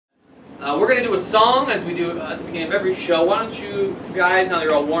We're going to do a song as we do at the beginning of every show. Why don't you guys, now that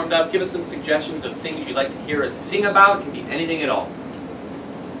you're all warmed up, give us some suggestions of things you'd like to hear us sing about. It can be anything at all.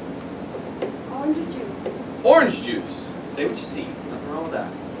 Orange juice. Orange juice. Say what you see. Nothing wrong with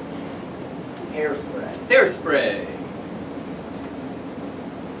that. Hairspray. Hairspray.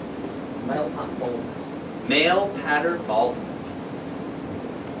 Male pattern baldness. Male pattern baldness.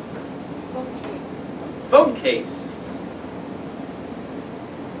 Phone case. Phone case.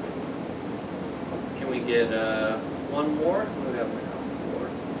 Can we get one more? What do we have right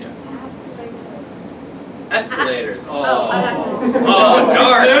now? Escalators. Escalators. Oh,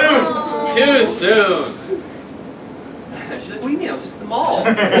 darn. Too soon. She's like, what do you mean? I was just at the mall.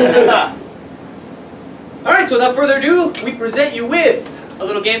 All right, so without further ado, we present you with a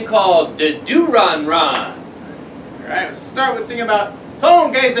little game called the Do-Run-Run. All right, let's start with singing about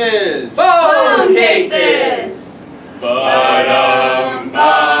phone cases. Phone cases.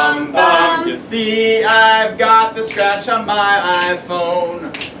 Ba-dum-bum-bum. You see, I've got the scratch on my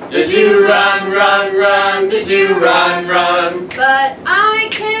iPhone. Do-run-run-run, do-run-run. But I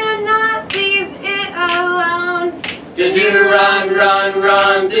cannot leave it alone.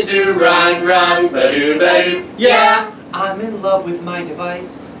 Do-run-run-run, do-run-run. Ba-do-ba-do. Yeah, I'm in love with my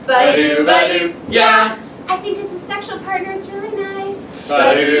device. Ba-do-ba-do. Yeah. I think as a sexual partner it's really nice.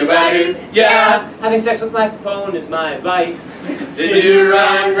 Ba-do-ba-do. Yeah. Having sex with my phone is my vice.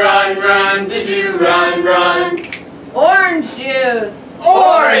 Do-run-run-run, do-run-run. Orange juice.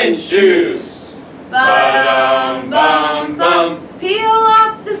 Orange juice. Ba-dum-bum-bum. Peel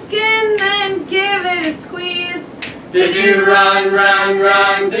off the skin, then give it a squeeze.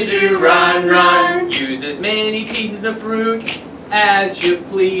 Do-run-run-run, do-run-run. Use as many pieces of fruit as you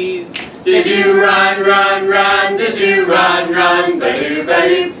please. Do-run-run-run, do-run-run.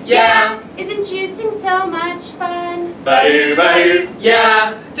 Ba-do-ba-do. Yeah. Isn't juicing so much fun? Ba-do-ba-do.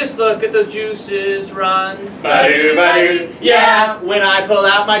 Yeah. Just look at those juices run. Ba-do-ba-do. Yeah. When I pull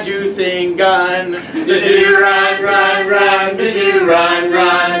out my juicing gun. Do-run-run-run,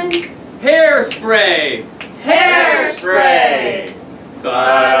 do-run-run. Hairspray. Hairspray.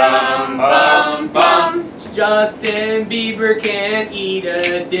 Ba-dum-bum-bum. Justin Bieber can't eat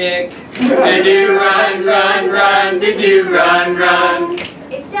a dick. Do-run-run-run, do-run-run.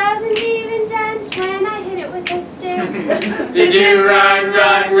 It doesn't even dent when I hit it with a stick.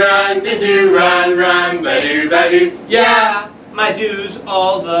 Do-run-run-run, do-run-run. Ba-do-ba-do. Yeah. My dues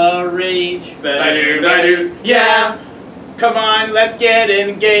all the rage. Ba-do-ba-do. Yeah. Come on, let's get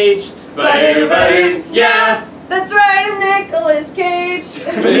engaged. Ba-do-ba-do. Yeah. That's right, I'm Nicolas Cage.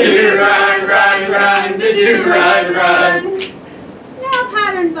 Do-run-run-run, do-run-run. Nail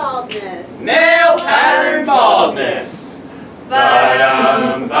pattern baldness. Nail pattern baldness.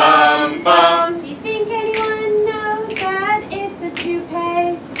 Ba-dum-bum-bum. Do you think anyone knows that it's a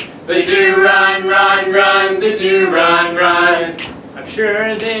toupee? The do-run-run-run, the do-run-run. I'm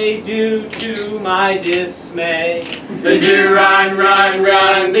sure they do to my dismay. The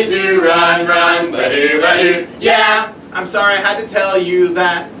do-run-run-run, the do-run-run. Ba-do-ba-do. Yeah. I'm sorry I had to tell you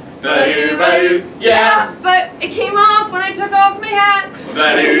that. Ba-do-ba-do. Yeah. But it came off when I took off my hat.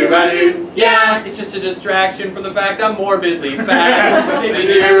 Ba-do-ba-do. Yeah. It's just a distraction from the fact I'm morbidly fat. The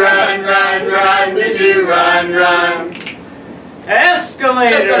do-run-run-run, the do-run-run.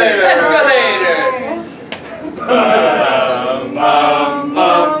 Escalator. Escalators.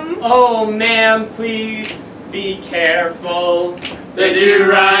 Ba-dum-bum-bum. Oh, ma'am, please be careful. The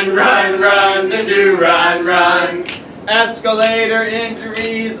do-run-run-run, the do-run-run. Escalator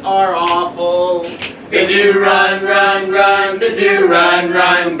injuries are awful. The do-run-run-run, the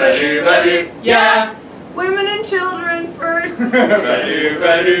do-run-run. Ba-do-ba-do. Yeah. Women and children first.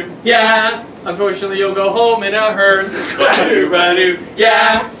 Ba-do-ba-do. Yeah. Unfortunately, you'll go home in a hearse. Ba-do-ba-do.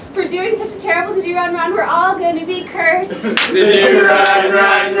 Yeah. For doing such a terrible do-run-run, we're all going to be cursed. The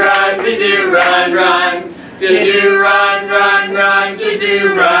do-run-run-run, the do-run-run. The do-run-run-run, the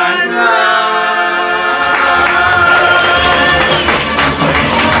do-run-run.